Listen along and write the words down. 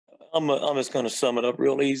I'm just going to sum it up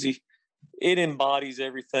real easy. It embodies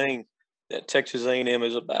everything that Texas A&M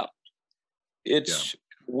is about.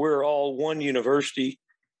 We're all one university.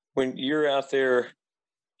 When you're out there,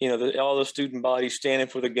 all the student bodies standing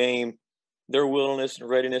for the game, their willingness and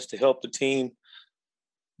readiness to help the team.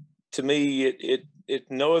 To me, it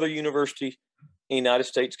no other university in the United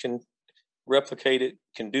States can replicate it,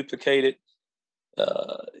 can duplicate it.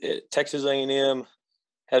 Texas A&M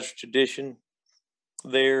has a tradition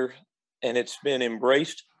there, and it's been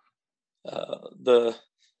embraced. All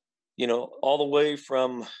the way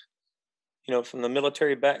from the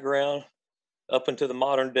military background up into the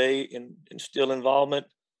modern day and still involvement.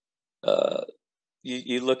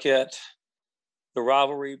 You look at the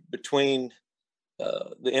rivalry between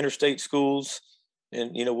the interstate schools,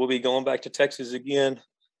 and we'll be going back to Texas again.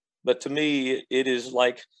 But to me, it is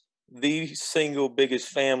like the single biggest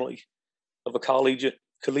family of a collegiate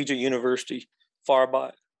university,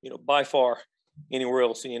 by far anywhere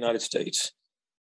else in the United States.